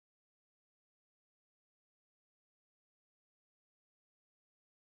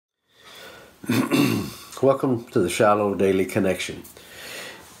Welcome to the Shiloh Daily Connection.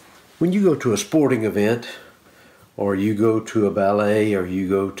 When you go to a sporting event, or you go to a ballet, or you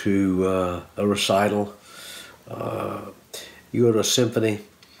go to a recital, you go to a symphony,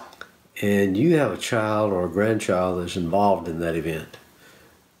 and you have a child or a grandchild that's involved in that event,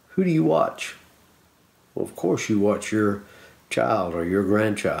 who do you watch? Well, of course you watch your child or your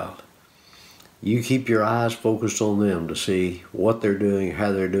grandchild. You keep your eyes focused on them to see what they're doing,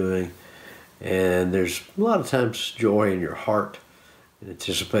 how they're doing, and there's a lot of times joy in your heart in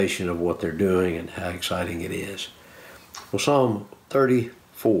anticipation of what they're doing and how exciting it is. Well, Psalm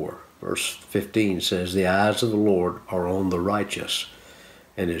 34, verse 15 says, "The eyes of the Lord are on the righteous,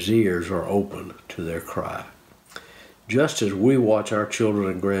 and his ears are open to their cry." Just as we watch our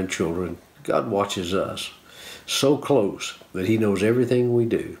children and grandchildren, God watches us so close that he knows everything we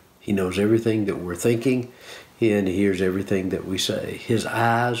do. He knows everything that we're thinking, and he hears everything that we say. His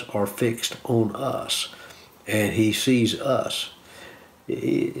eyes are fixed on us, and he sees us.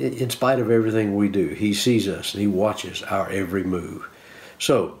 In spite of everything we do, he sees us, and he watches our every move.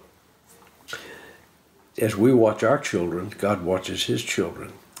 So, as we watch our children, God watches his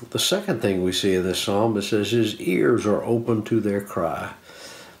children. The second thing we see in this psalm, it says his ears are open to their cry.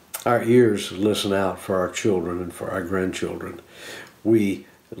 Our ears listen out for our children and for our grandchildren. We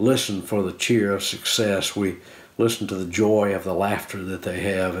listen for the cheer of success. We listen to the joy of the laughter that they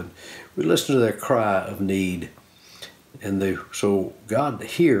have, and we listen to their cry of need. So God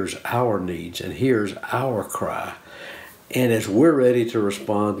hears our needs and hears our cry. And as we're ready to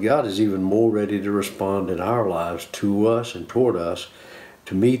respond, God is even more ready to respond in our lives to us and toward us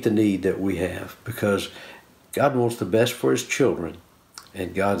to meet the need that we have, because God wants the best for his children,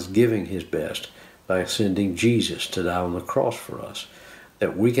 and God's giving his best by sending Jesus to die on the cross for us,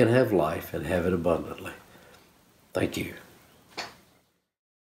 that we can have life and have it abundantly. Thank you.